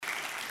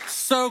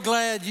So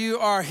glad you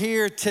are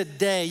here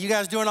today. You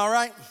guys doing all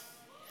right?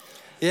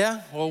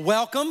 Yeah, well,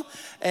 welcome,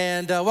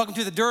 and welcome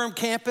to the Durham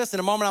campus. In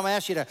a moment, I'm gonna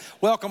ask you to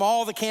welcome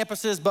all the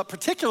campuses, but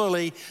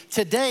particularly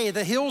today,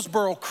 the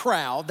Hillsboro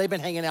crowd. They've been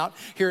hanging out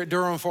here at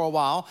Durham for a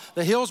while.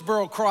 The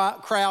Hillsboro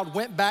crowd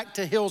went back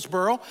to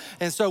Hillsboro,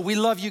 and so we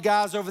love you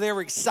guys over there.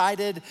 We're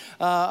excited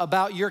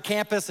about your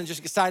campus and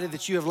just excited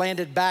that you have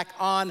landed back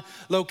on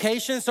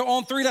location. So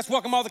on three, let's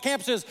welcome all the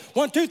campuses.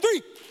 1, 2,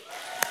 3.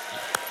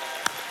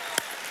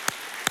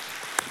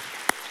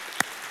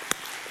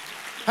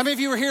 How many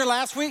of you were here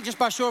last week? Just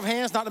by show of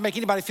hands, not to make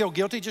anybody feel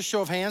guilty, just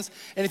show of hands.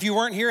 And if you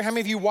weren't here, how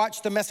many of you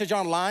watched the message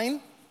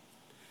online?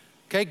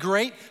 Okay,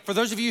 great. For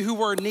those of you who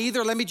were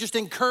neither, let me just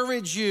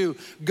encourage you,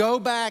 go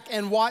back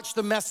and watch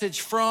the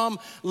message from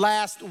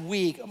last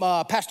week.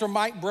 Pastor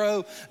Mike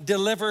Bro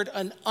delivered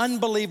an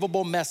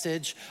unbelievable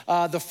message,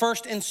 the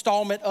first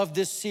installment of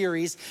this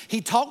series. He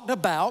talked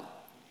about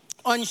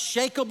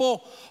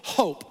unshakable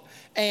hope.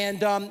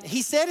 And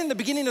he said in the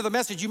beginning of the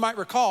message, you might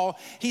recall,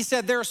 he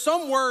said there are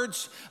some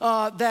words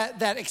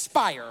that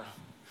expire.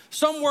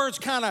 Some words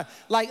kind of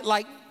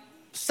like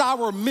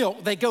sour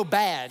milk, they go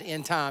bad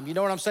in time. You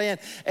know what I'm saying?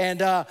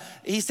 And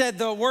he said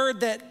the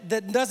word that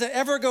doesn't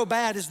ever go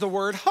bad is the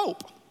word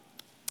hope.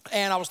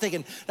 And I was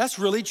thinking, that's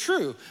really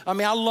true. I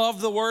mean, I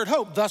love the word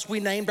hope. Thus, we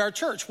named our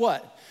church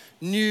what?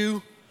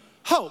 New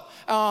Hope.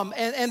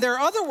 And there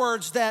are other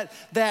words that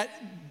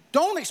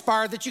don't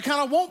expire that you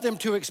kind of want them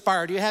to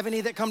expire. Do you have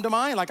any that come to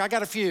mind? Like I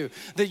got a few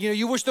that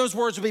you wish those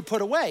words would be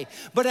put away.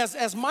 But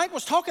as Mike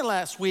was talking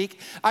last week,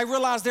 I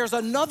realized there's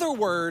another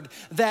word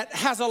that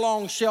has a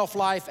long shelf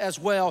life as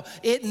well.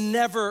 It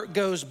never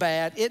goes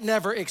bad. It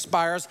never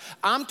expires.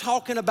 I'm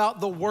talking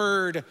about the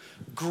word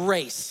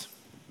grace.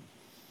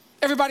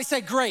 Everybody say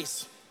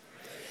grace.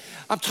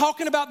 I'm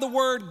talking about the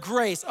word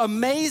grace.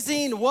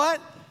 Amazing what?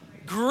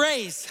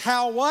 Grace.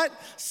 How what?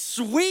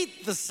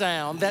 Sweet the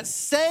sound that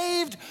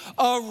saved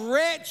a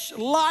wretch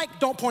like,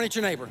 don't point at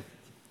your neighbor.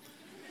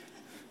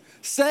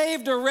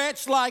 Saved a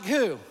wretch like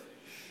who?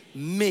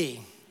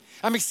 Me.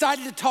 I'm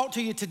excited to talk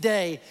to you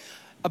today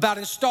about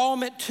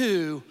installment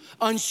 2,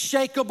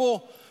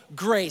 unshakable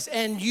grace.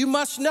 And you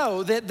must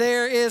know that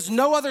there is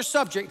no other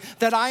subject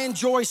that I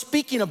enjoy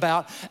speaking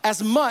about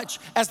as much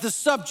as the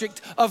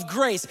subject of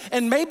grace.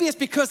 And maybe it's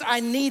because I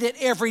need it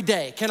every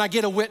day. Can I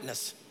get a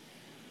witness?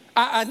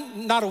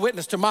 I'm not a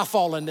witness to my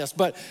fallenness,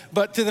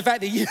 but to the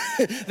fact that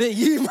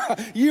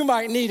you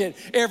might need it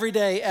every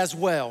day as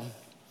well.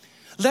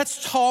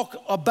 Let's talk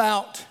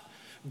about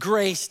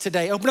grace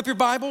today. Open up your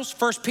Bibles,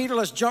 1 Peter,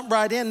 let's jump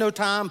right in, no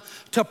time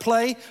to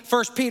play.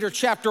 1 Peter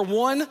chapter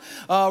 1,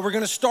 we're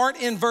gonna start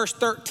in verse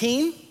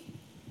 13.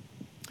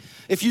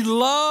 If you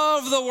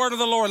love the word of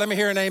the Lord, let me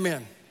hear an amen.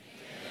 Amen.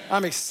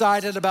 I'm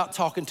excited about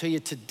talking to you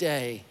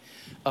today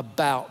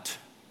about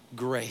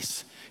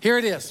grace. Here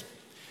it is.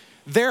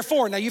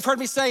 Therefore, now you've heard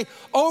me say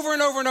over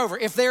and over and over,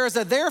 if there is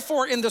a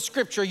therefore in the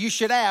scripture, you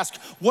should ask,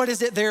 what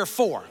is it there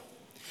for?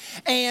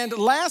 And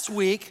last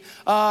week,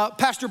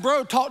 Pastor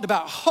Bro talked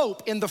about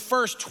hope in the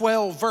first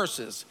 12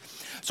 verses.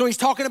 So he's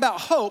talking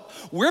about hope.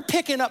 We're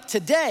picking up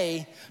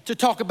today to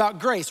talk about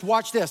grace.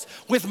 Watch this.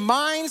 With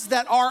minds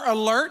that are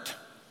alert.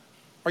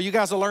 Are you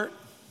guys alert?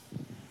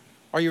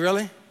 Are you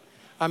really?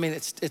 I mean,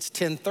 it's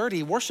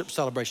 10:30 worship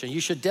celebration.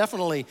 You should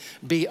definitely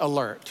be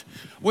alert.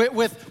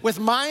 With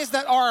minds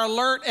that are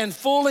alert and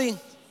fully,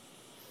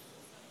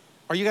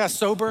 are you guys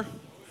sober?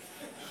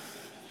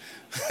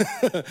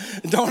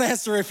 Don't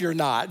answer if you're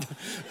not.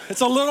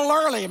 It's a little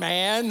early,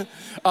 man.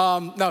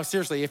 No,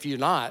 seriously, if you're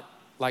not,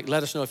 let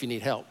us know if you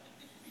need help.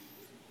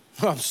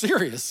 I'm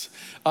serious.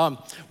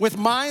 With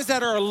minds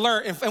that are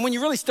alert, and when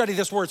you really study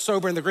this word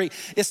sober in the Greek,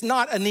 it's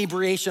not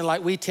inebriation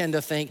like we tend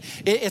to think.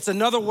 It's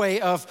another way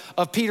of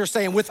Peter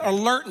saying with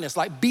alertness,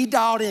 like be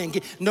dialed in,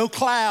 no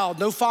cloud,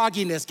 no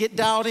fogginess, get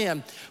dialed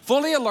in.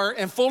 Fully alert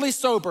and fully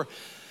sober.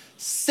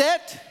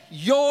 Set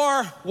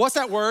your, what's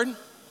that word?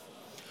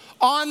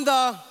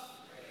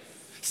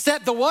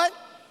 Set the what?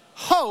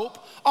 Hope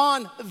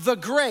on the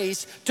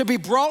grace to be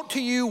brought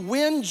to you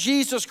when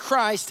Jesus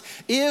Christ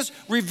is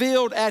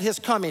revealed at his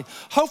coming.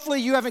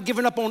 Hopefully you haven't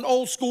given up on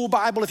old school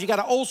Bible. If you got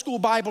an old school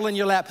Bible in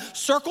your lap,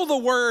 circle the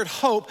word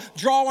hope,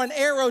 draw an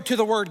arrow to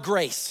the word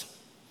grace.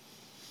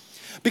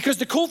 Because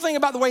the cool thing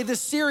about the way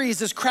this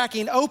series is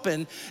cracking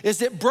open is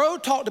that Bro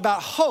talked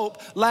about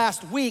hope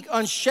last week,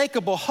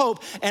 unshakable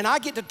hope, and I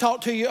get to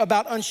talk to you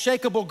about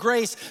unshakable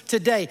grace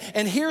today.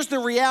 And here's the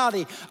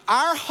reality,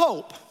 our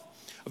hope,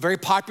 a very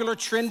popular,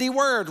 trendy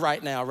word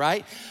right now,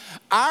 right?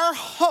 Our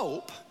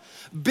hope,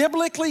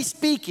 biblically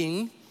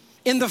speaking,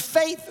 in the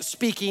faith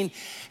speaking,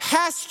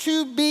 has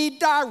to be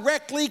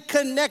directly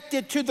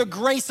connected to the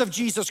grace of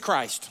Jesus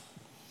Christ.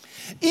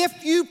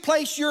 If you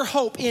place your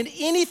hope in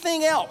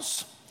anything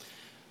else,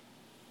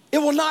 it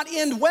will not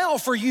end well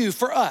for you,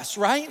 for us,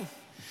 right?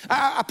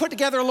 I put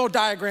together a little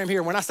diagram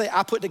here. When I say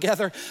I put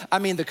together, I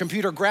mean the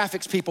computer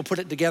graphics people put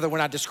it together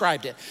when I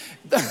described it.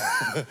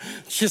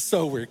 Just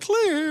so we're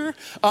clear.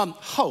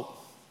 Hope.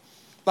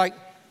 Like,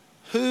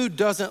 who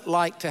doesn't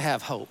like to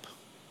have hope?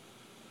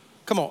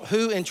 Come on,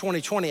 who in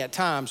 2020 at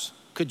times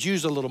could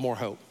use a little more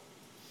hope,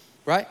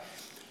 right?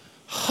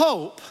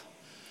 Hope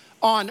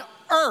on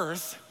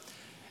earth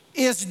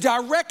is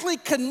directly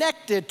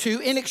connected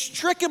to,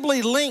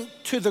 inextricably linked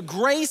to the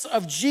grace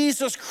of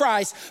Jesus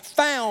Christ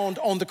found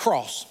on the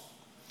cross.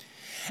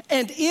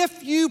 And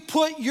if you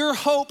put your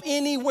hope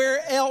anywhere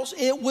else,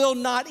 it will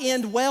not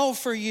end well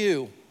for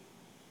you.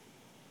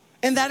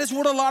 And that is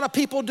what a lot of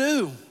people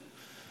do.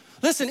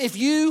 Listen, if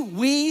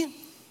we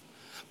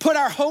put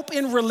our hope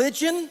in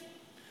religion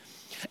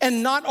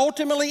and not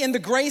ultimately in the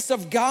grace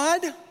of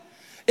God,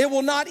 it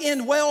will not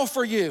end well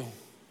for you.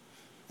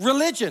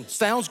 Religion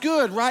sounds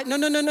good, right?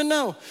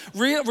 No.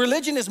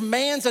 Religion is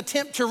man's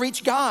attempt to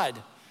reach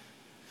God.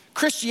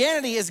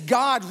 Christianity is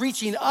God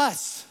reaching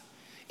us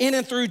in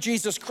and through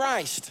Jesus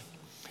Christ.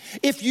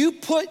 If you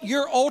put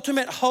your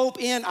ultimate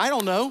hope in, I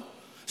don't know,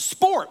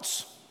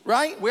 sports,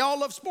 right? We all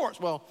love sports.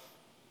 Well,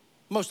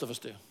 most of us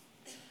do.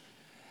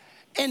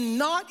 And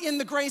not in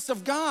the grace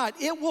of God,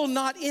 it will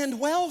not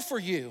end well for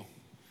you.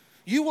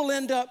 You will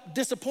end up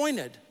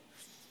disappointed.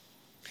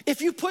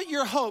 If you put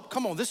your hope,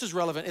 come on, this is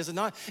relevant, is it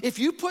not? If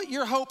you put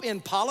your hope in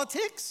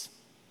politics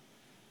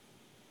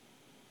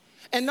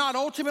and not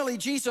ultimately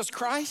Jesus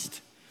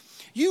Christ,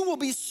 you will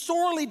be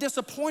sorely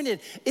disappointed.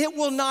 It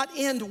will not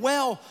end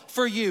well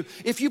for you.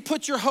 If you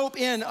put your hope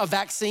in a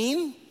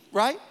vaccine,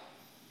 right,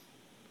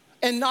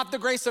 and not the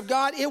grace of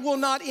God, it will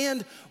not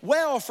end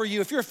well for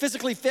you. If you're a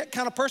physically fit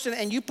kind of person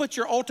and you put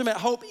your ultimate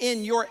hope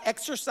in your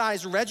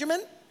exercise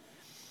regimen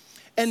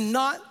and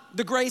not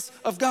the grace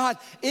of God,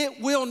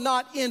 it will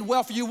not end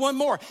well for you. One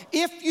more.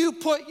 If you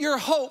put your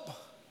hope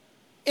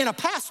in a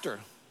pastor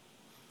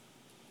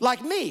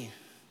like me,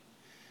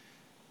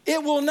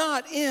 it will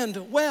not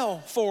end well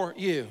for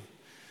you.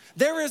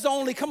 There is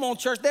only, come on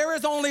church, there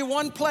is only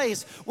one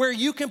place where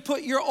you can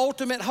put your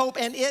ultimate hope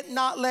and it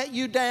not let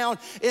you down,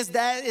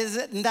 that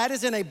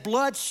is in a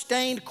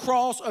blood-stained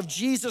cross of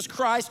Jesus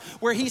Christ,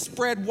 where he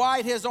spread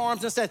wide his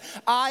arms and said,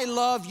 I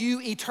love you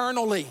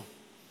eternally.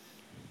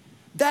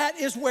 That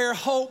is where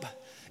hope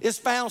is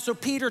found. So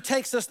Peter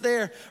takes us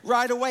there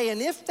right away.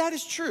 And if that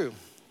is true,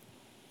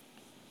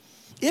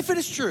 if it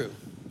is true,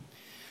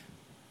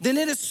 then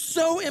it is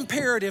so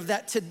imperative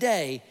that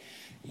today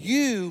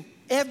you,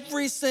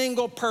 every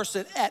single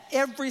person at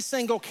every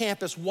single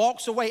campus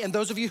walks away, and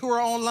those of you who are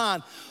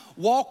online,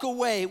 walk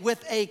away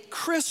with a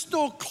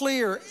crystal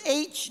clear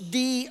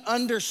HD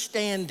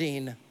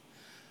understanding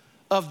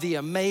of the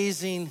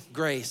amazing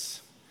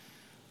grace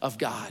of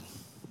God.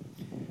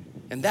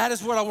 And that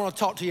is what I want to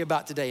talk to you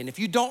about today. And if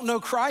you don't know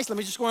Christ, let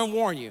me just go and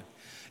warn you,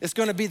 it's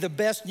going to be the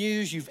best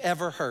news you've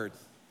ever heard.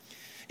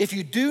 If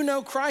you do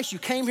know Christ, you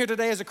came here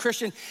today as a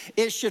Christian,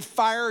 it should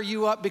fire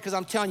you up, because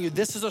I'm telling you,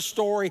 this is a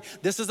story,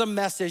 this is a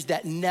message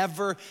that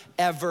never,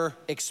 ever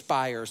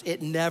expires.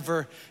 It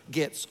never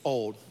gets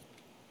old.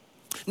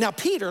 Now,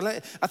 Peter,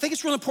 I think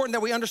it's really important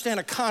that we understand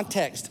a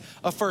context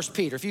of 1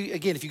 Peter. If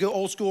you go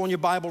old school in your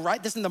Bible,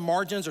 write this in the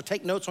margins or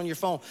take notes on your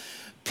phone.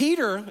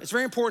 Peter, it's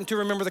very important to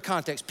remember the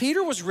context.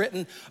 Peter was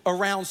written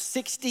around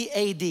 60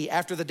 AD,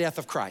 after the death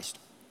of Christ.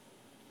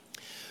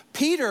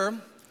 Peter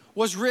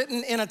was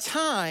written in a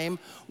time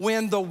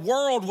when the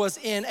world was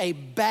in a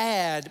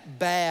bad,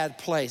 bad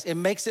place. It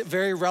makes it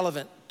very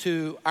relevant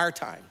to our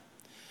time.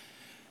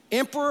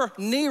 Emperor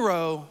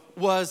Nero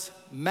was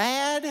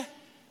mad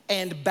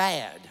and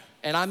bad,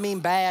 and I mean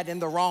bad in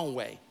the wrong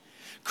way.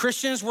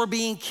 Christians were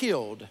being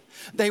killed.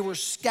 They were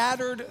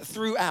scattered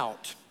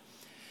throughout.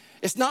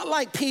 It's not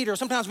like Peter.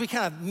 Sometimes we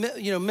kind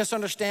of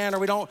misunderstand, or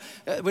we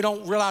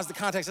don't realize the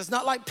context. It's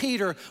not like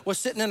Peter was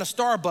sitting in a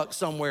Starbucks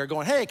somewhere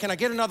going, hey, can I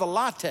get another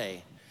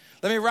latte?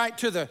 Let me write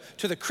to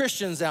the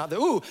Christians out there.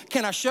 Ooh,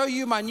 can I show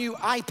you my new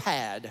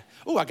iPad?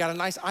 Ooh, I got a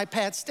nice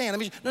iPad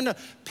stand. No.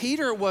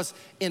 Peter was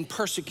in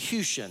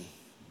persecution.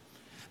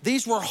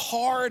 These were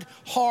hard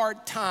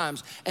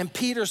times. And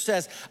Peter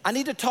says, I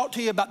need to talk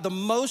to you about the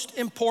most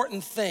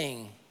important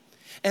thing,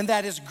 and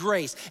that is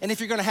grace. And if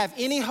you're gonna have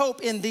any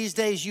hope in these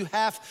days, you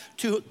have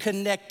to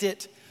connect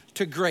it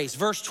to grace.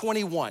 Verse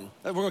 21.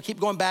 We're gonna keep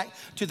going back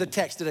to the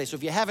text today. So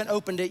if you haven't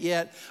opened it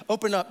yet,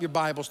 open up your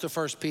Bibles to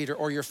 1 Peter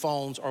or your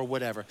phones or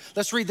whatever.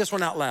 Let's read this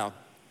one out loud.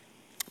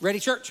 Ready,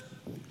 church?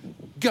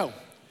 Go.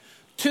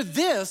 To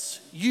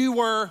this you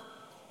were,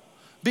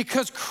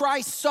 because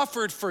Christ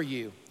suffered for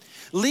you,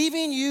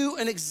 leaving you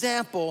an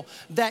example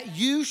that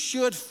you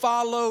should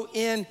follow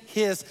in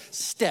his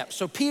steps.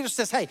 So Peter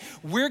says, hey,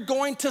 we're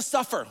going to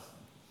suffer.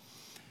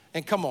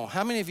 And come on,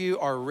 how many of you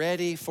are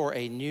ready for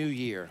a new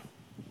year?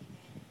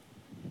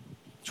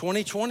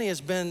 2020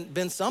 has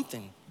been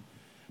something.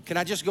 Can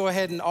I just go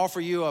ahead and offer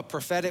you a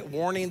prophetic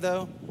warning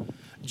though?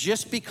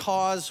 Just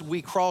because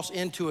we cross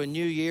into a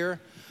new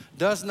year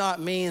does not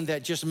mean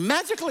that just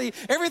magically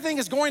everything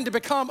is going to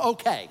become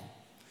okay.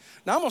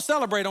 Now, I'm gonna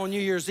celebrate on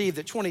New Year's Eve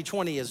that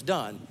 2020 is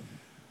done,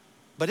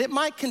 but it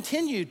might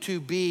continue to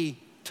be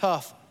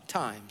tough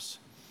times.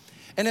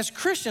 And as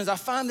Christians, I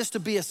find this to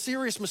be a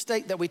serious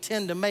mistake that we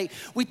tend to make.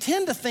 We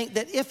tend to think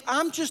that if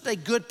I'm just a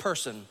good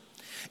person,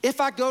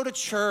 if I go to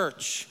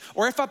church,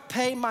 or if I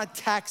pay my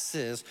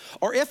taxes,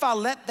 or if I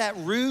let that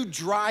rude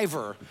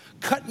driver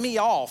cut me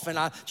off and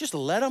I just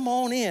let him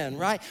on in,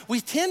 right?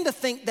 We tend to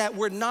think that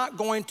we're not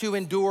going to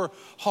endure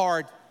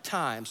hard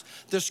times.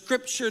 The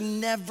scripture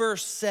never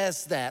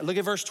says that. Look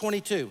at verse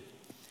 22.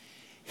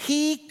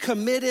 He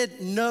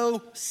committed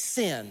no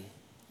sin,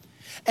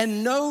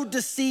 and no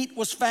deceit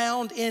was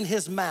found in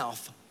his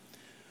mouth.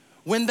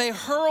 When they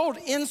hurled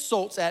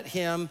insults at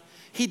him,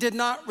 he did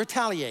not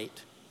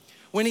retaliate.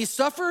 When he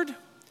suffered,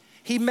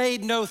 he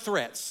made no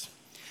threats.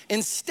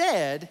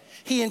 Instead,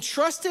 he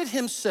entrusted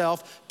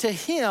himself to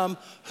him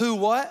who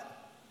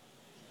what?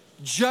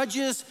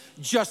 Judges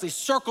justly.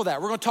 Circle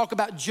that. We're going to talk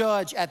about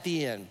judge at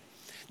the end.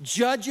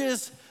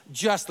 Judges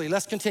justly.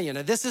 Let's continue.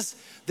 Now, this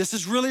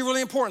is really,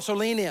 really important, so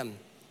lean in.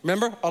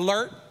 Remember,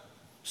 alert,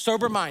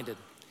 sober-minded.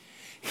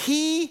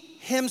 He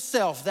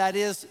himself, that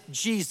is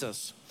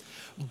Jesus,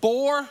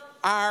 bore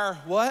our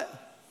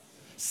what?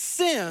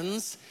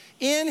 Sins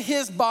in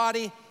his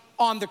body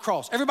on the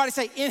cross. Everybody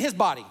say, in his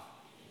body.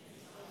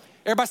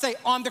 Everybody say,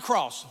 on the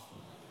cross.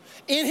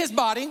 In his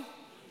body,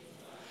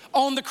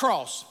 on the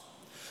cross,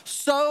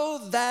 so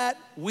that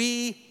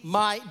we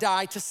might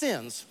die to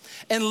sins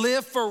and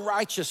live for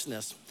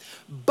righteousness.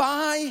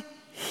 By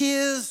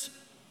his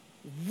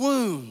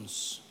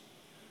wounds,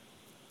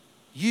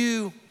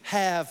 you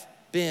have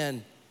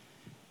been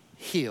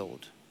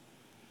healed.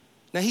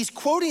 Now he's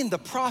quoting the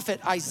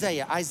prophet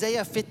Isaiah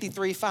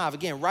 53:5.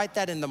 Again, write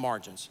that in the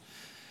margins.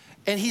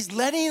 And he's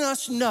letting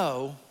us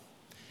know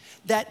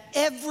that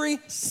every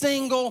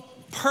single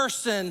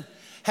person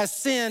has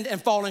sinned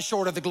and fallen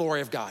short of the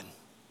glory of God.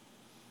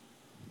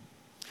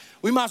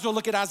 We might as well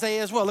look at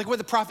Isaiah as well. Look what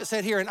the prophet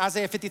said here in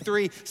Isaiah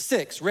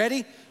 53:6.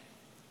 Ready?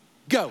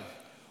 Go.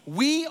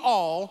 We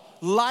all,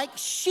 like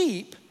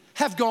sheep,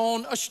 have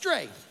gone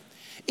astray.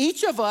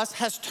 Each of us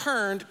has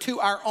turned to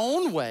our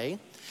own way,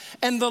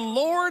 and the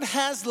Lord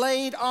has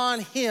laid on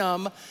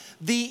him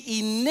the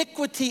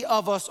iniquity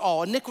of us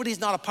all. Iniquity is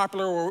not a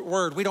popular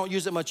word. We don't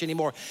use it much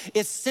anymore.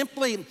 It's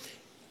simply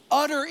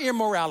utter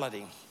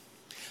immorality,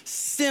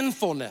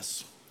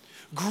 sinfulness,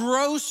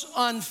 gross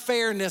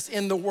unfairness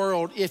in the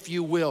world, if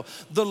you will.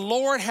 The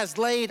Lord has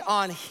laid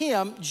on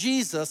him,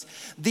 Jesus,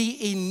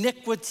 the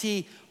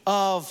iniquity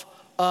of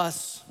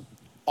us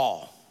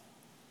all.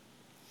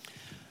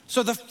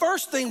 So the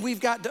first thing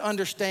we've got to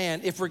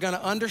understand, if we're going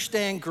to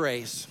understand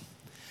grace,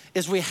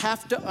 is we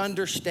have to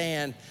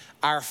understand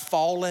our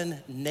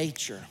fallen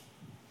nature.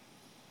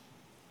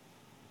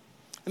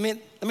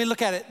 Let me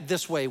look at it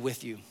this way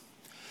with you.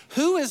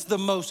 Who is the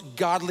most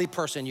godly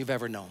person you've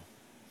ever known?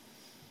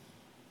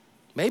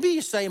 Maybe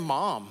you say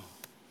mom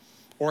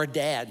or a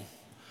dad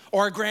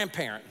or a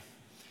grandparent.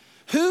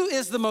 Who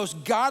is the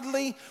most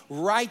godly,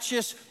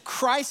 righteous,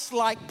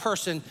 Christ-like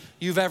person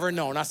you've ever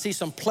known? I see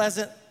some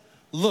pleasant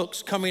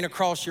looks coming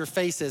across your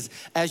faces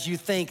as you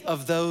think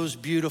of those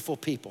beautiful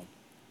people.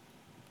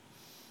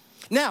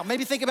 Now,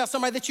 maybe think about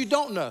somebody that you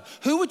don't know.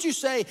 Who would you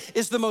say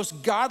is the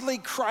most godly,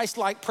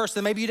 Christ-like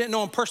person? Maybe you didn't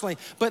know him personally,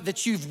 but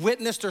that you've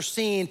witnessed or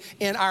seen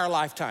in our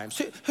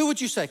lifetimes. Who would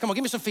you say? Come on,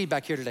 give me some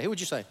feedback here today. Who would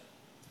you say?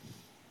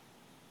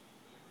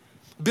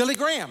 Billy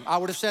Graham, I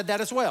would have said that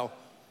as well.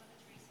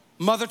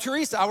 Mother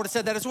Teresa, I would have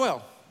said that as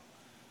well.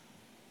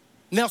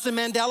 Nelson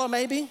Mandela,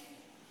 maybe?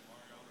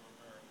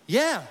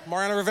 Yeah,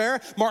 Mariano Rivera,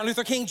 Martin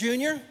Luther King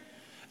Jr.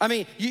 I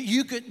mean,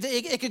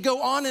 it could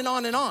go on and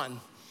on and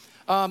on.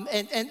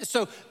 And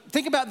so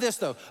think about this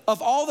though.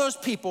 Of all those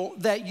people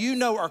that you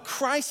know are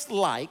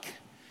Christ-like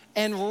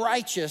and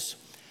righteous,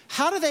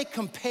 how do they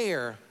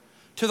compare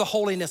to the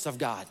holiness of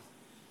God?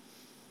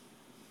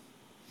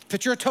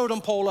 Picture a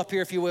totem pole up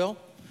here, if you will.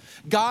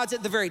 God's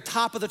at the very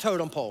top of the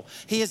totem pole.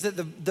 He is at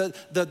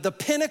the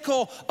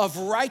pinnacle of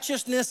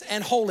righteousness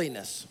and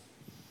holiness.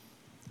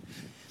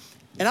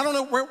 And I don't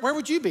know, where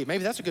would you be?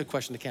 Maybe that's a good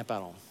question to camp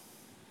out on.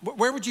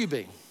 Where would you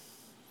be?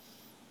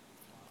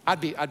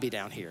 I'd be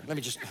down here.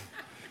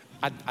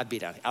 I'd be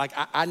down here. Like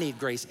I need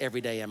grace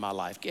every day in my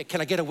life.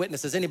 Can I get a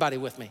witness? Is anybody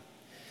with me?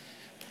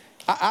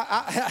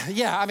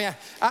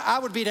 I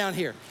would be down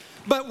here.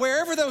 But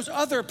wherever those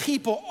other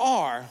people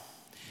are,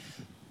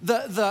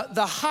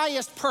 the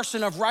highest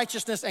person of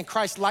righteousness and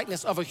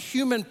Christ-likeness of a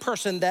human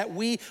person that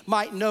we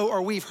might know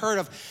or we've heard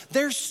of,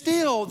 there's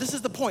still, this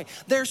is the point,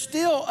 there's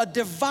still a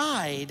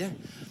divide,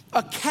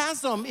 a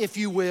chasm, if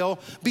you will,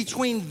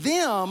 between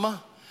them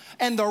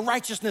and the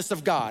righteousness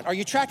of God. Are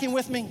you tracking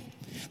with me?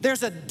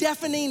 There's a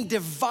deafening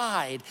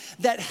divide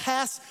that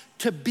has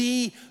to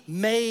be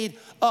made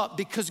up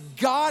because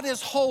God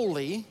is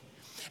holy.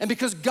 And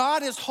because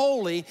God is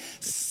holy,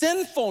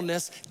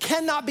 sinfulness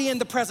cannot be in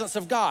the presence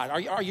of God.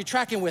 Are you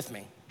tracking with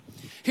me?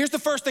 Here's the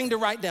first thing to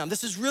write down.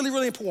 This is really,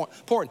 really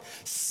important.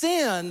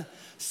 Sin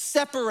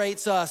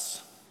separates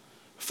us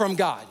from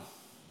God.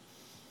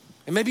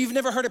 And maybe you've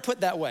never heard it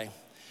put that way.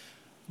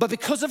 But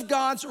because of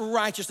God's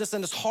righteousness,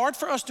 and it's hard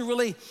for us to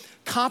really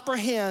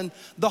comprehend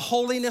the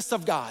holiness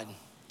of God.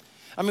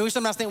 I mean, we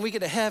sometimes think when we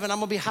get to heaven, I'm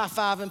gonna be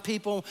high-fiving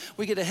people.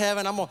 We get to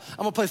heaven, I'm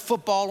gonna play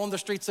football on the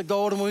streets of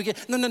gold. And when we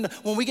get, no.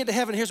 When we get to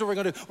heaven, here's what we're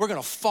gonna do. We're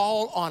gonna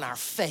fall on our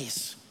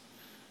face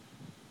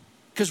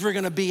because we're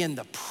gonna be in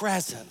the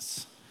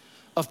presence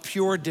of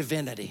pure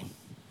divinity,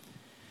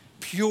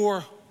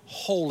 pure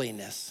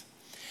holiness.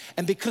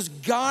 And because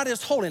God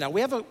is holy, now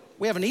we have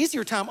an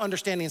easier time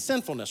understanding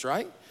sinfulness,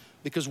 right?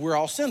 Because we're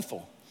all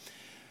sinful.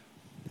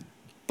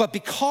 But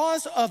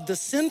because of the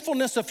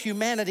sinfulness of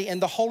humanity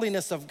and the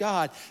holiness of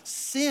God,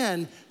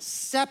 sin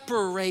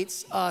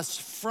separates us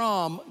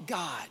from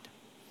God.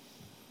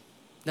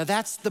 Now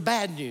that's the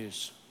bad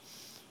news.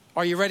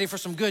 Are you ready for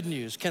some good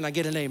news? Can I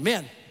get an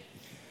amen?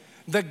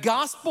 The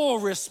gospel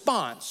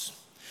response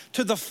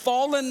to the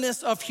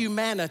fallenness of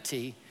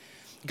humanity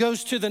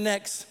goes to the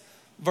next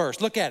verse.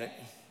 Look at it.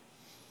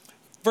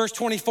 Verse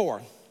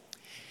 24.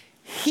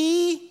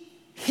 He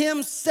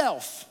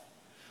himself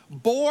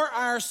bore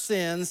our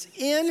sins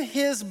in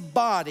his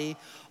body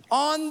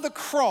on the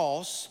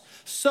cross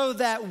so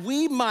that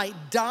we might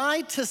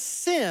die to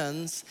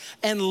sins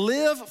and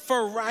live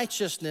for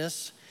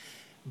righteousness.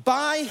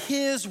 By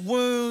his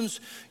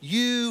wounds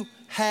you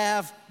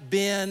have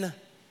been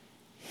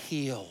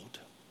healed.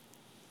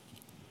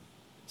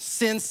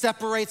 Sin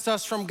separates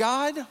us from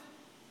God.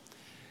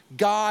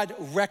 God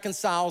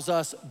reconciles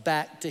us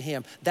back to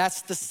him.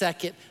 That's the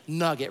second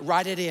nugget.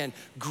 Write it in.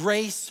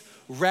 Grace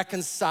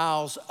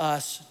reconciles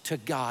us to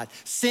God.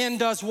 Sin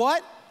does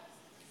what?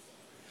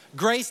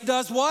 Grace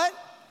does what?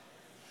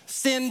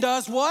 Sin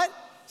does what?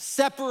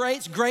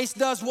 Separates. Grace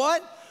does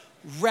what?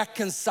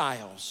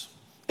 Reconciles.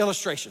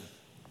 Illustration.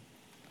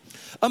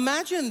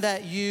 Imagine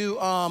that you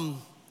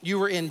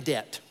were in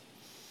debt.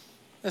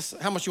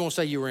 How much you want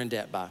to say you were in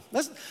debt by?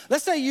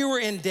 Let's say you were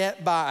in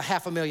debt by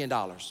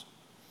 $500,000.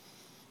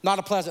 Not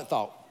a pleasant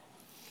thought.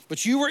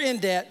 But you were in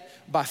debt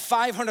by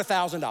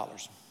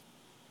 $500,000.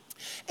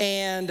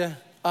 And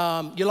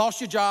you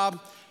lost your job.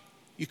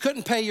 You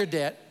couldn't pay your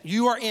debt.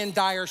 You are in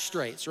dire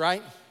straits,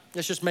 right?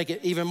 Let's just make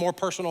it even more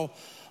personal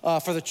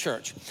for the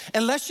church.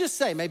 And let's just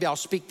say, maybe I'll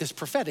speak this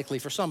prophetically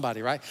for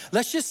somebody, right?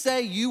 Let's just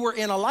say you were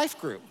in a life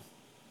group.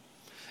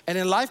 And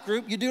in life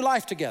group, you do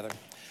life together.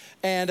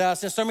 And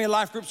since so many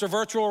life groups are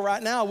virtual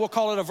right now, we'll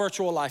call it a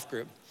virtual life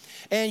group.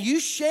 And you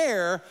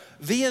share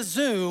via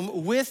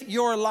Zoom with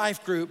your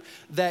life group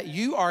that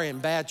you are in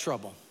bad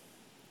trouble.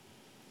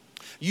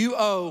 You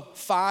owe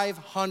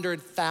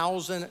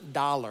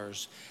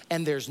 $500,000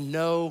 and there's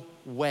no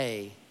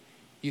way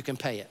you can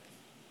pay it.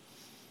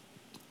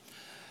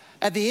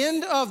 At the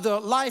end of the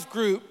life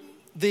group,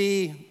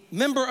 the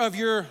member of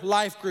your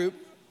life group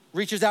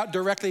reaches out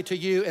directly to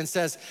you and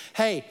says,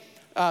 hey,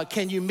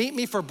 can you meet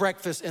me for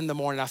breakfast in the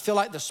morning? I feel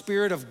like the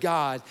Spirit of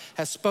God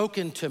has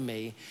spoken to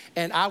me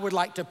and I would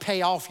like to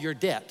pay off your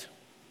debt.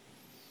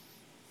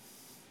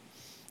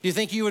 Do you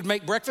think you would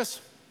make breakfast?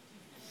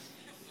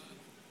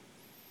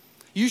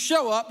 You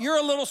show up, you're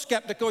a little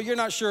skeptical, you're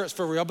not sure it's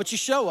for real, but you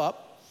show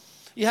up,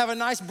 you have a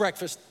nice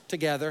breakfast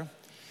together,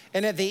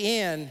 and at the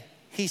end,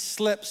 he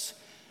slips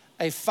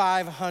a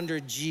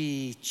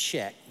 $500G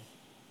check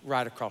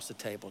right across the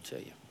table to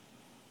you.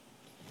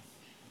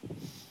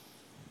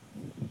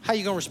 How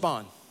you gonna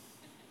respond?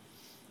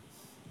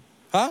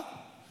 Huh?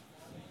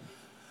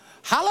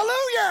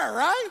 Hallelujah,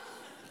 right?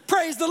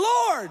 Praise the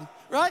Lord,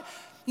 right?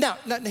 Now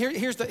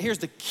here's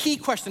the key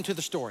question to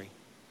the story.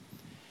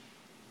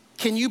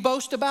 Can you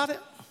boast about it?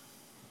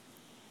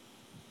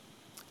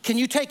 Can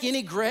you take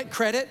any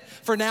credit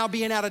for now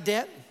being out of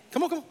debt?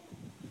 Come on.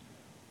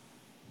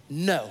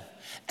 No,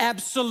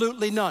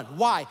 absolutely none.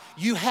 Why?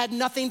 You had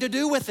nothing to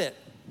do with it.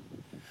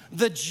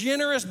 The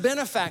generous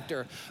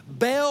benefactor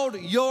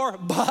bailed your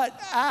butt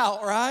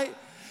out, right?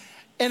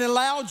 And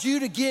allowed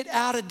you to get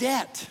out of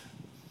debt.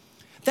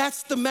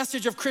 That's the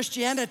message of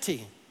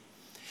Christianity.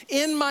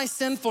 In my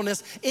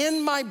sinfulness,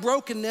 in my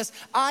brokenness,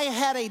 I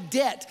had a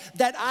debt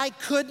that I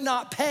could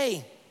not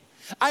pay.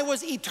 I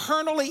was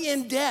eternally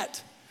in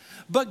debt.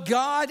 But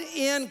God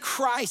in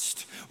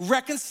Christ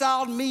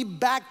reconciled me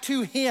back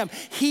to him.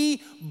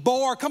 He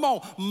bore,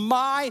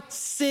 my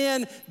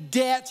sin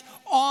debt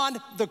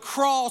on the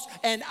cross,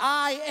 and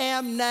I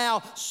am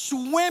now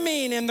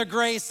swimming in the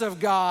grace of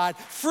God,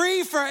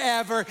 free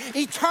forever,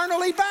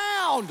 eternally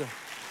bound.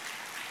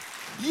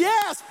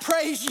 Yes,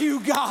 praise you,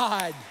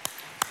 God.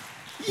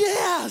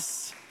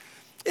 Yes,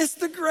 it's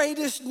the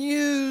greatest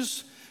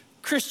news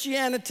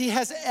Christianity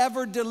has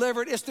ever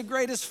delivered. It's the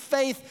greatest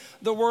faith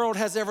the world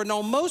has ever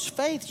known. Most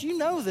faiths, you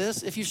know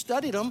this if you've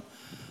studied them,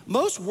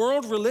 most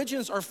world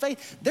religions are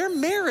faith. They're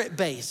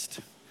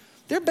merit-based.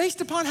 They're based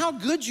upon how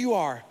good you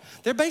are.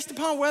 They're based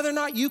upon whether or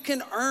not you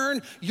can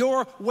earn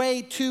your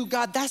way to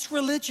God. That's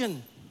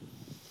religion.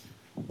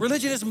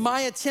 Religion is my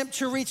attempt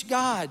to reach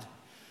God.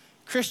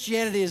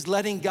 Christianity is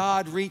letting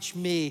God reach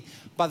me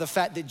by the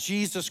fact that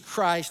Jesus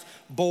Christ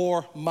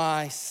bore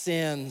my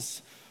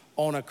sins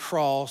on a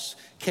cross.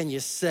 Can you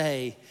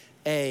say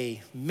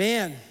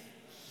amen?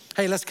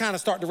 Hey, let's kind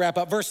of start to wrap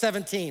up. Verse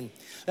 17.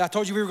 I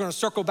told you we were going to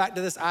circle back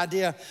to this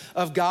idea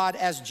of God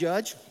as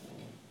judge.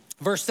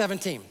 Verse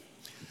 17.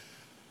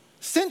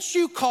 Since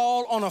you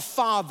call on a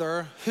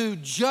Father who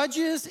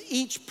judges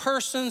each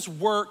person's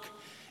work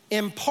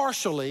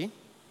impartially,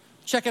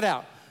 check it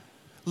out.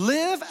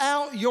 Live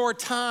out your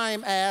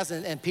time as,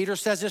 and Peter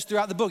says this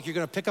throughout the book, you're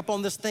gonna pick up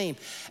on this theme,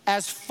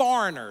 as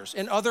foreigners.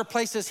 In other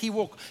places, he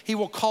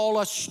will call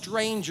us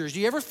strangers.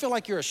 Do you ever feel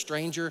like you're a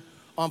stranger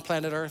on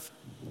planet Earth?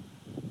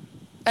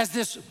 As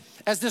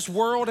this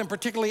world, and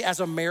particularly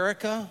as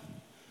America,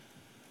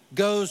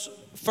 goes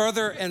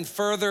further and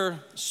further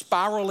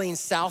spiraling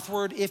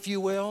southward, if you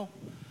will,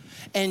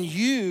 and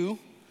you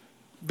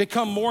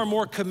become more and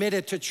more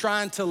committed to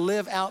trying to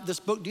live out this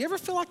book, do you ever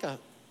feel like a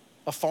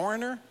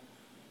foreigner?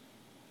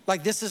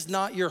 Like this is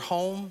not your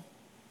home?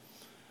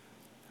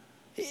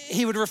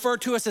 He would refer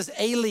to us as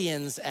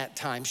aliens at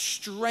times,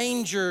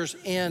 strangers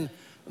in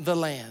the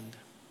land,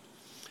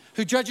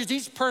 who judges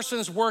each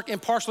person's work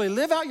impartially.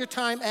 Live out your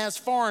time as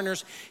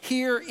foreigners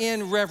here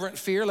in reverent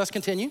fear. Let's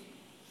continue.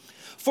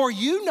 For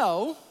you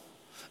know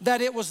that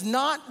it was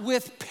not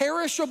with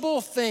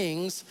perishable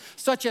things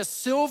such as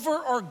silver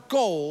or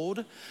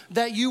gold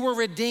that you were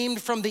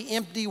redeemed from the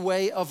empty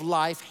way of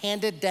life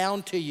handed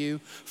down to you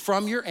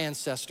from your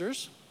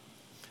ancestors.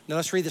 Now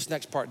let's read this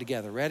next part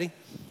together. Ready?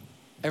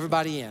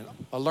 Everybody in,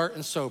 alert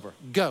and sober.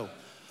 Go.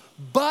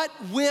 But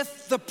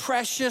with the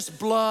precious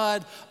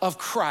blood of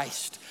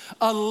Christ,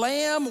 a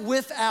lamb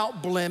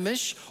without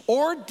blemish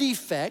or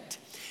defect,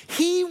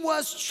 he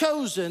was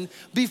chosen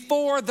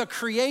before the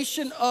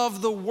creation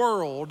of the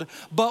world,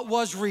 but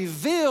was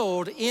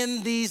revealed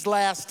in these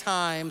last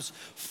times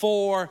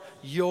for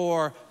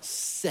your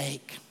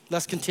sake.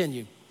 Let's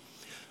continue.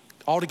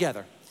 All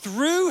together.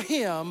 Through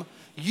him,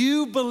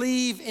 you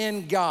believe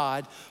in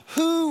God,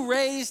 who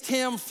raised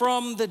him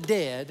from the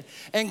dead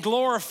and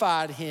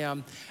glorified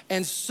him.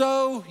 And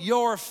so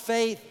your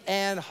faith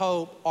and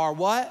hope are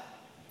what?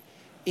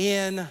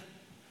 In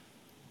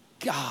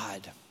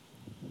God.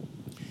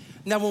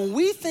 Now, when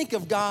we think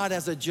of God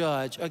as a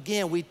judge,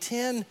 again,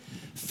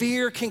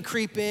 fear can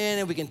creep in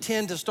and we can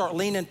tend to start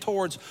leaning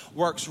towards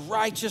works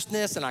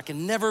righteousness and I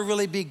can never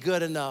really be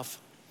good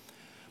enough.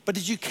 But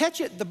did you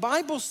catch it? The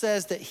Bible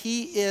says that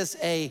he is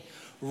a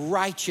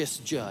righteous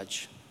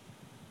judge,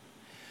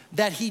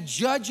 that he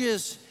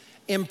judges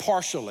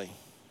impartially.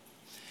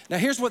 Now,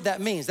 here's what that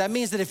means. That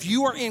means that if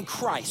you are in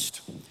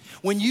Christ,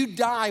 when you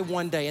die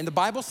one day, and the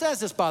Bible says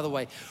this, by the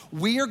way,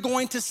 we are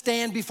going to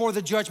stand before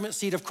the judgment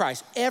seat of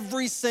Christ.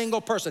 Every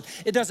single person.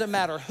 It doesn't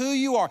matter who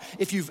you are.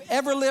 If you've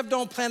ever lived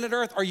on planet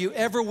Earth or you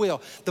ever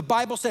will, the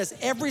Bible says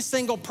every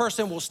single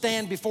person will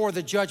stand before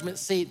the judgment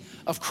seat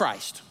of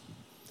Christ.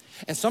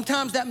 And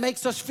sometimes that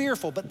makes us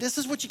fearful, but this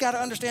is what you got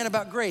to understand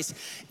about grace.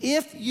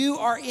 If you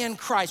are in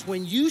Christ,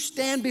 when you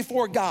stand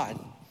before God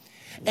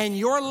and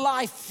your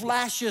life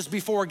flashes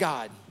before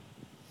God,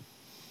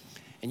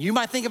 and you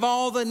might think of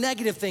all the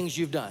negative things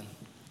you've done,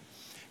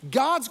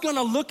 God's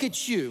gonna look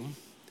at you,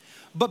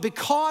 but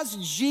because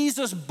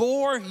Jesus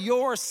bore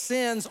your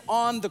sins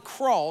on the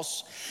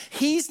cross,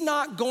 he's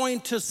not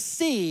going to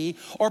see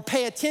or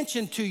pay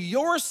attention to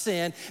your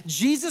sin.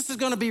 Jesus is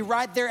gonna be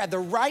right there at the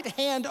right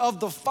hand of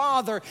the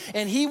Father,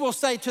 and he will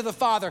say to the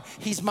Father,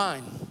 he's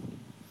mine,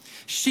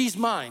 she's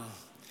mine.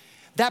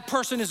 That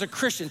person is a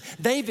Christian.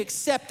 They've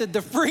accepted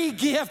the free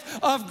gift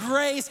of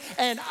grace,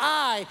 and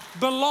I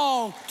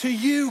belong to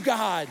you,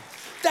 God.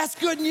 That's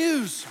good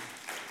news.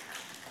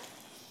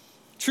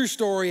 True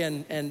story,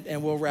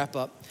 and we'll wrap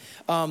up.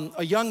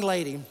 A young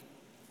lady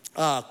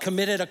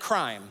committed a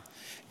crime,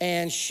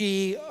 and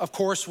she, of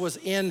course, was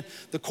in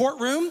the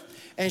courtroom,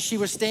 and she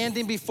was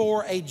standing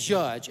before a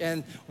judge.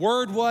 And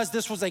word was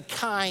this was a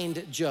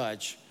kind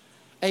judge,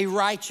 a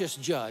righteous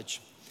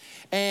judge.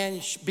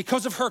 And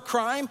because of her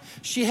crime,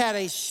 she had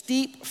a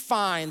steep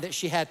fine that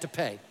she had to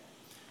pay.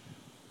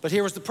 But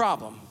here was the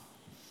problem.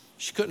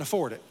 She couldn't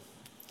afford it.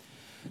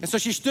 And so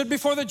she stood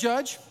before the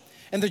judge,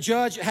 and the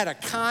judge had a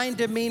kind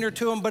demeanor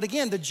to him. But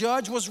again, the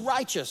judge was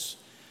righteous,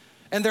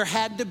 and there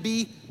had to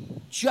be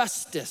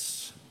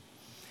justice.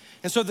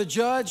 And so the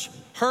judge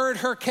heard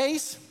her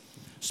case,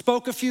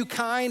 spoke a few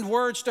kind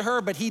words to her,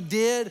 but he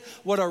did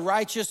what a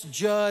righteous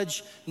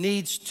judge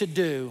needs to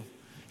do.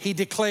 He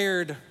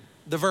declared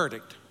the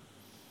verdict.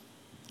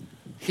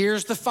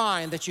 Here's the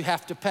fine that you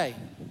have to pay.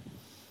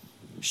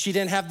 She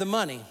didn't have the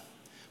money,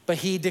 but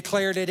he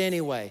declared it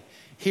anyway.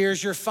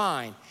 Here's your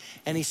fine.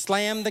 And he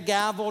slammed the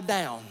gavel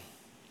down.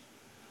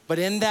 But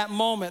in that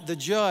moment, the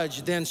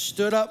judge then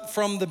stood up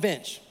from the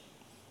bench.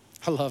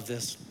 I love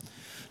this.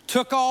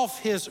 Took off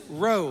his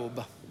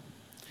robe,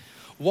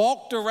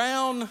 walked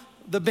around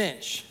the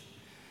bench,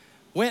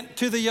 went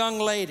to the young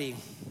lady,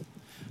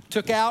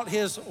 took out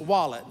his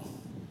wallet,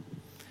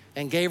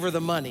 and gave her the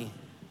money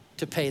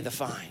to pay the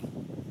fine.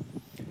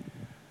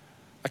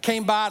 I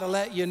came by to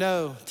let you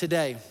know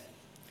today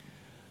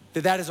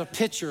that that is a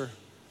picture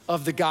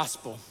of the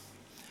gospel.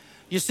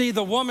 You see,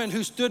 the woman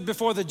who stood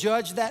before the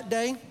judge that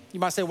day, you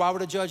might say, why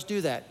would a judge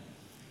do that?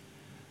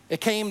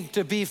 It came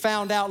to be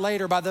found out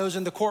later by those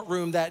in the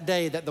courtroom that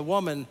day that the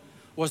woman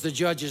was the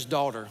judge's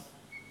daughter.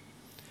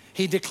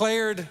 He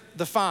declared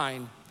the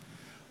fine,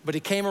 but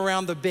he came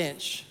around the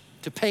bench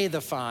to pay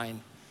the fine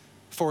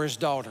for his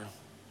daughter.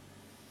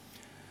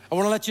 I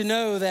want to let you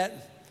know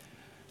that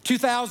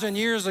 2,000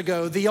 years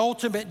ago, the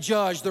ultimate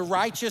judge, the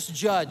righteous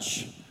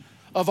judge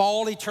of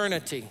all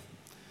eternity,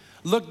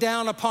 looked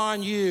down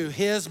upon you,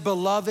 his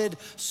beloved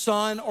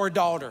son or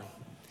daughter,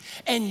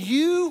 and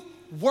you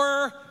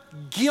were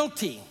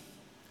guilty,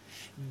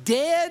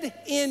 dead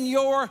in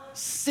your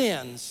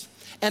sins,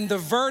 and the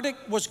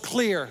verdict was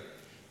clear,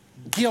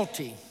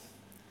 guilty.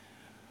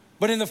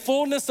 But in the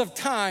fullness of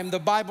time, the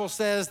Bible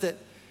says that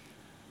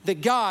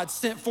God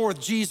sent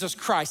forth Jesus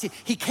Christ.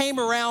 He came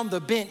around the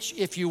bench,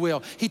 if you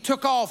will. He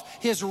took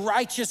off his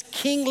righteous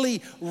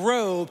kingly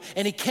robe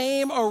and he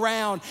came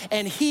around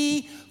and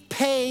he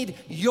paid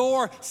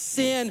your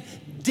sin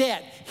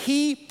debt.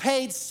 He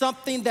paid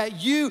something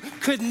that you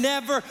could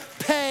never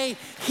pay.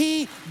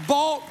 He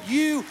bought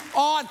you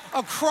on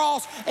a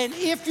cross. And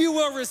if you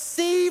will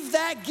receive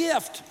that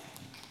gift,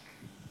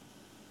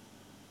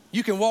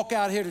 you can walk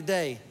out here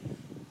today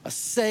a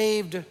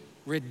saved,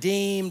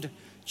 redeemed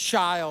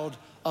child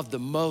of the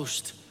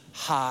Most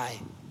High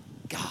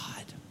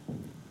God.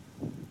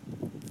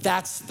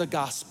 That's the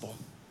gospel.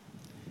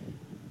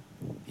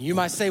 You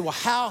might say, well,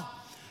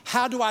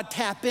 how do I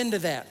tap into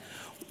that?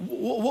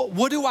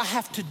 What do I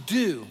have to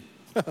do?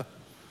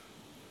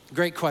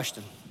 Great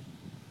question.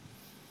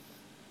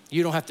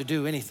 You don't have to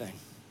do anything.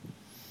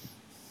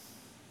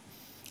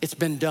 It's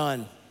been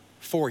done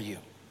for you.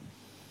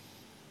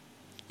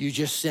 You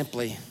just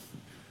simply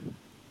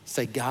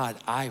say, God,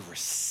 I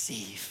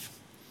receive.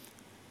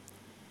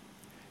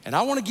 And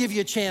I want to give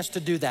you a chance to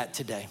do that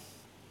today.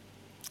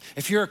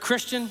 If you're a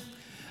Christian,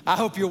 I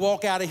hope you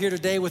walk out of here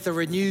today with a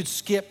renewed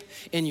skip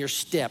in your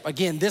step.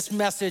 Again, this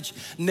message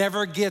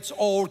never gets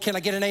old. Can I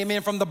get an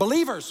amen from the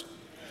believers?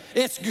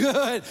 It's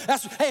good.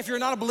 Hey, if you're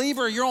not a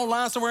believer or you're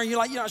online somewhere and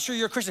you're not sure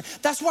you're a Christian,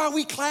 that's why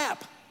we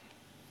clap.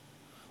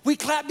 We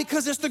clap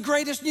because it's the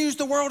greatest news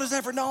the world has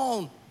ever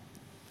known.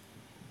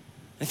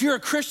 If you're a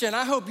Christian,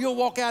 I hope you'll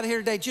walk out of here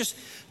today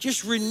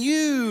just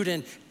renewed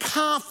and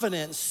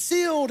confident,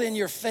 sealed in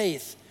your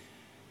faith,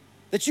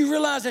 that you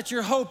realize that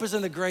your hope is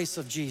in the grace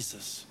of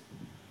Jesus.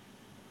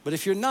 But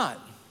if you're not,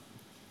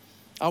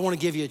 I want to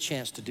give you a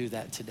chance to do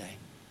that today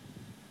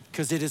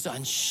because it is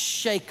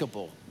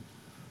unshakable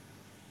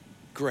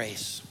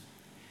grace.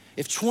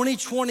 If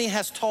 2020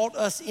 has taught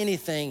us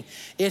anything,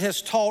 it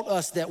has taught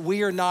us that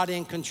we are not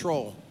in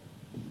control.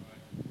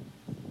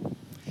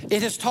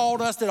 It has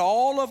taught us that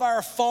all of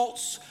our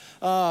false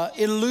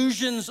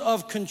illusions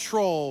of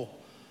control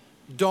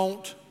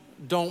don't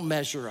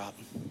measure up.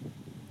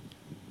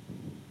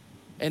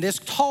 And it's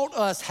taught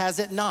us, has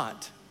it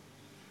not,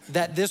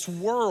 that this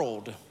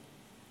world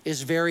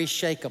is very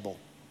shakeable.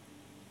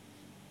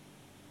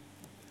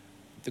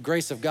 The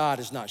grace of God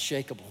is not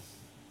shakeable.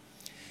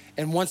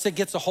 And once it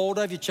gets a hold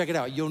of you, check it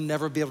out, you'll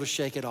never be able to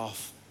shake it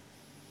off.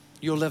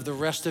 You'll live the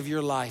rest of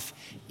your life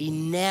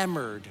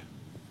enamored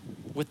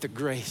with the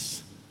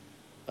grace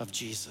of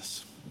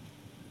Jesus.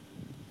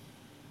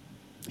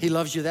 He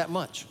loves you that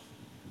much.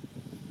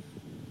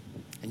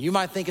 And you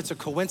might think it's a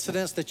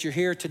coincidence that you're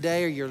here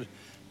today or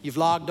you've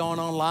logged on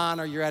online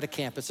or you're at a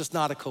campus. It's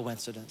not a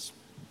coincidence.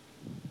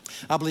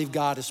 I believe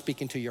God is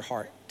speaking to your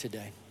heart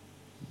today.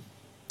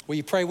 Will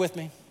you pray with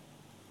me?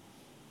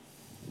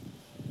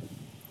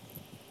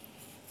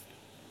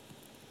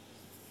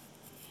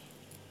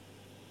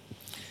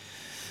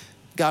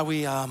 God,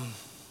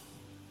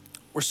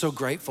 we're so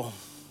grateful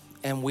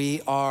and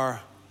we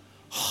are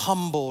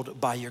humbled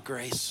by your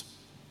grace.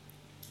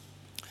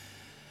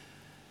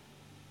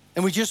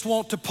 And we just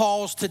want to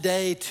pause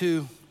today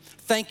to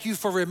thank you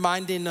for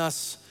reminding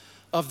us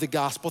of the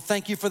gospel.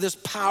 Thank you for this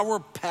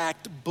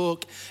power-packed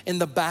book in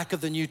the back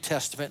of the New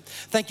Testament.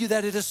 Thank you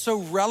that it is so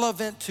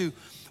relevant to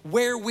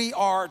where we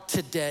are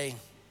today.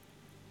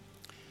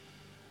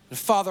 And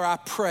Father, I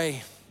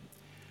pray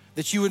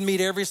that you would meet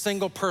every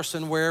single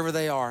person wherever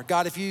they are.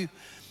 God, if you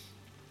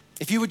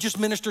would just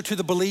minister to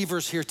the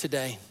believers here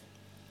today.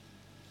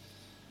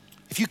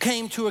 If you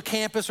came to a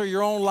campus or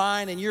you're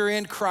online and you're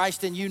in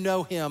Christ and you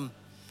know him,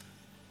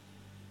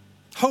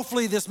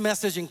 hopefully this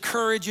message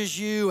encourages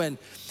you and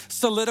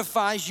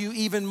solidifies you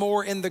even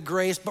more in the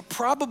grace, but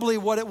probably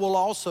what it will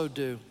also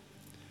do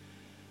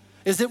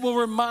is it will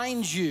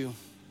remind you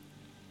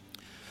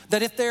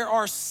that if there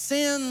are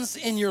sins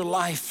in your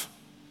life,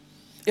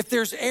 if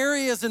there's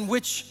areas in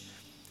which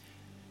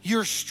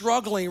you're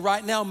struggling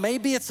right now,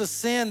 maybe it's a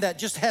sin that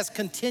just has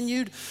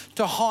continued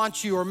to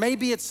haunt you, or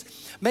maybe it's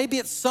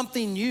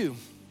something new.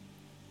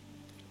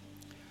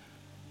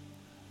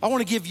 I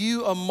want to give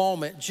you a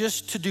moment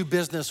just to do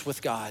business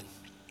with God.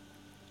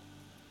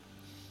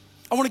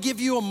 I want to give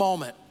you a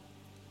moment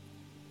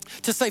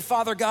to say,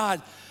 Father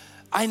God,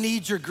 I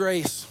need your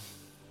grace.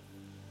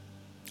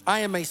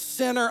 I am a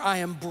sinner, I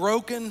am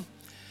broken,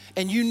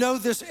 and you know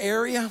this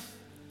area.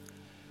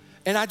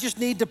 And I just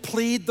need to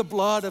plead the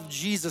blood of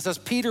Jesus. As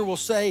Peter will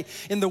say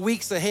in the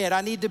weeks ahead, I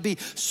need to be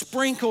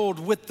sprinkled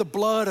with the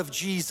blood of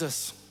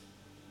Jesus.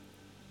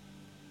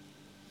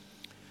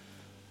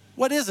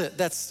 What is it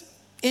that's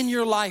in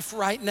your life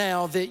right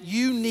now that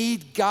you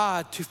need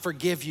God to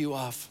forgive you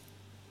of?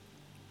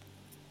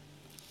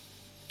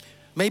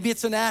 Maybe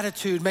it's an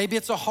attitude. Maybe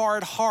it's a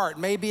hard heart.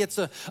 Maybe it's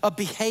a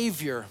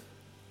behavior.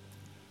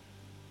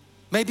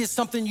 Maybe it's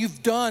something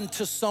you've done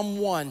to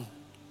someone.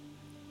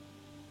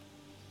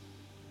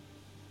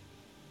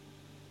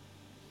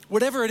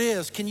 Whatever it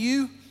is, can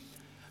you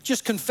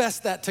just confess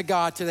that to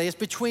God today? It's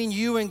between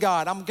you and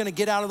God. I'm gonna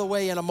get out of the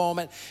way in a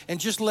moment and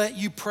just let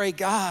you pray,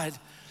 God,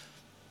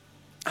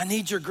 I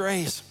need your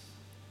grace.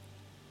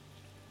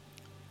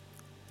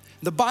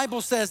 The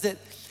Bible says that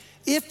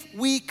if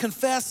we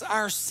confess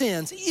our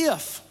sins,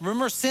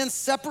 remember sin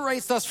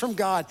separates us from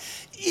God.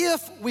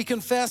 If we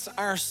confess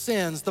our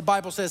sins, the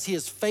Bible says he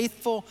is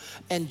faithful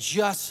and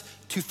just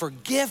to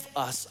forgive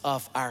us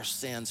of our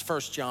sins.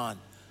 1 John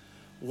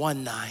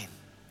 1:9.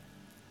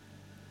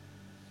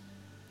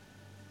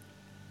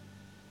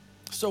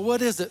 So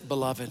what is it,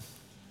 beloved?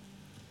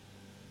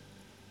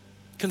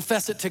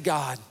 Confess it to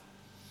God.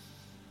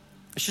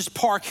 Let's just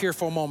park here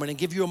for a moment and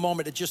give you a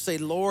moment to just say,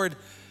 Lord,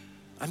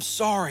 I'm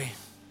sorry.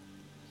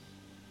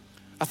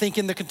 I think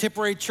in the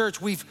contemporary church,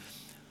 we've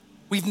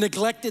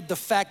neglected the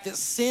fact that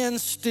sin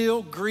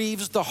still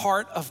grieves the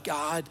heart of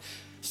God,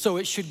 so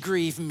it should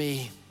grieve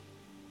me.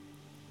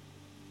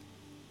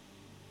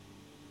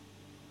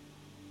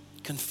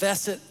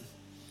 Confess it,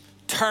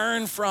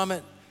 turn from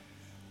it,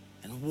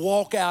 and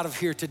walk out of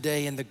here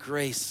today in the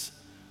grace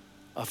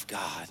of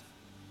God.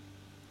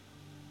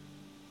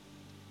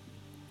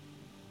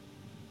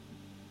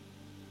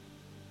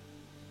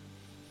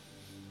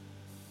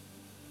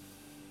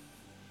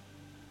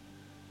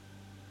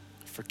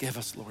 Forgive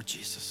us, Lord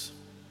Jesus.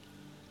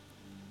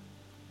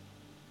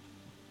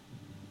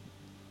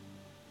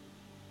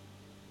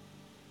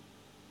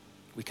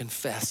 We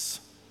confess.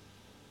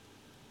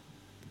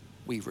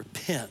 We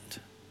repent.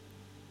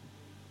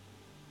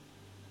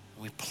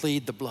 We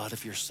plead the blood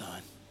of your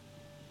Son.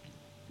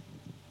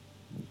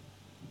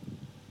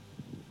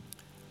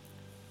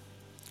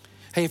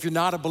 Hey, if you're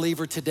not a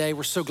believer today,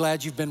 we're so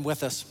glad you've been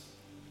with us.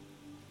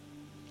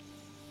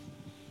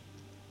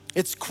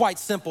 It's quite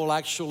simple,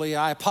 actually.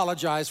 I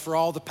apologize for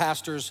all the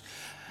pastors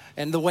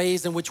and the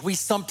ways in which we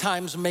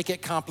sometimes make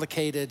it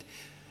complicated.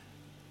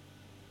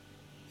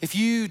 If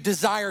you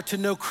desire to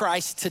know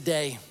Christ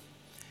today,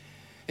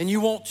 and you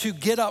want to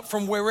get up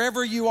from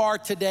wherever you are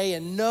today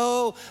and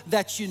know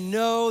that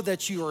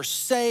you are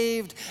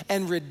saved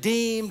and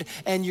redeemed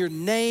and your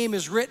name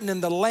is written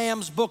in the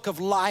Lamb's book of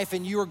life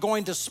and you are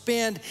going to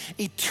spend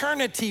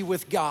eternity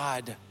with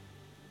God.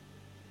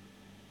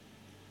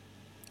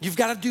 You've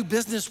got to do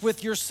business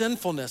with your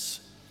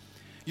sinfulness,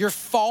 your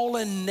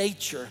fallen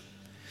nature.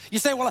 You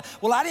say, well,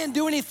 I didn't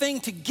do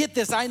anything to get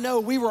this. I know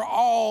we were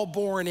all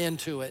born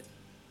into it.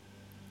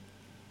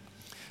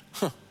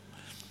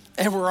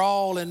 And we're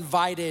all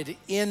invited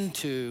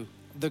into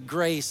the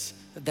grace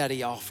that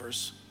he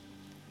offers.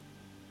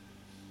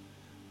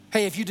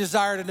 Hey, if you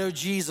desire to know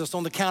Jesus,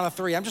 on the count of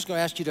 3, I'm just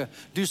gonna ask you to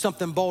do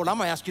something bold. I'm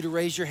gonna ask you to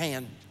raise your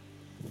hand.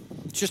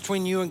 It's just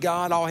between you and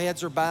God. All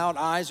heads are bowed,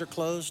 eyes are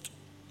closed.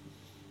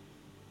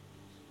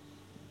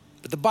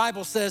 But the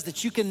Bible says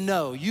that you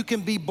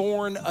can be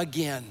born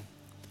again.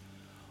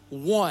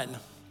 1,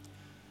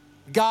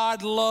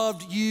 God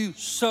loved you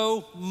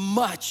so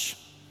much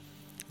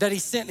that he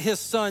sent his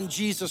Son,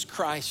 Jesus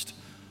Christ,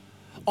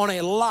 on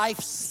a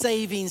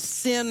life-saving,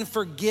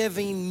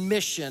 sin-forgiving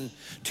mission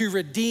to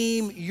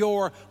redeem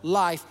your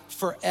life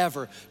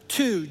forever.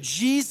 2,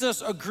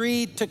 Jesus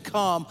agreed to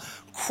come,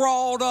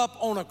 crawled up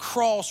on a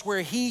cross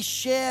where he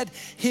shed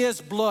his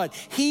blood.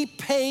 He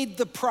paid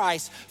the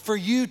price for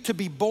you to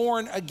be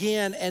born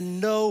again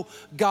and know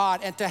God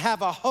and to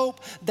have a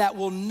hope that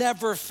will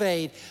never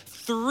fade.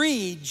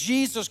 3,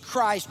 Jesus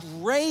Christ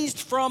raised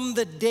from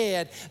the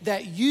dead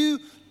that you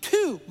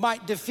too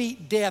might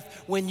defeat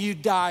death when you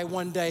die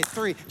one day.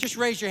 3, just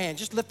raise your hand.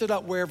 Just lift it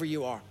up wherever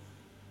you are.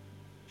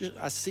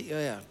 I see,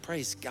 yeah,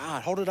 praise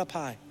God. Hold it up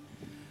high.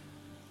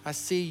 I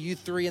see you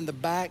 3 in the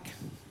back.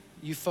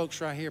 You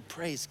folks right here,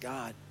 praise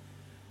God.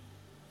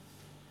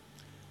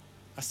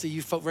 I see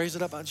you folks, raise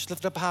it up. Just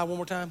lift it up high one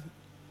more time.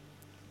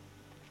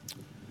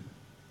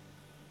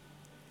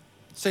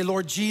 Say,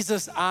 Lord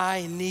Jesus,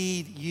 I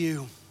need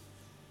you.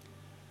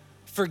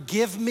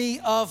 Forgive me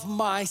of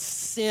my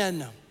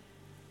sin.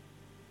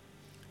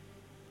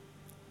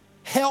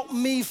 Help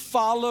me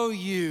follow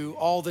you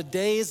all the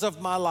days of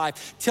my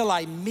life till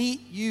I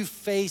meet you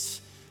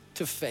face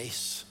to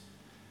face.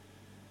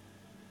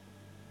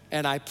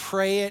 And I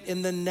pray it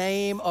in the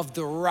name of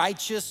the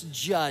righteous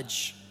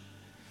judge,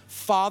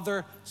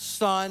 Father,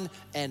 Son,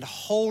 and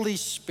Holy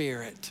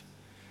Spirit.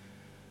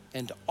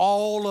 And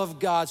all of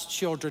God's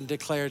children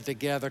declared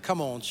together. Come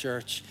on,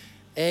 church.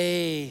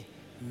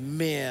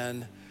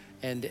 Amen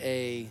and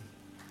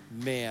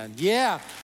amen. Yeah.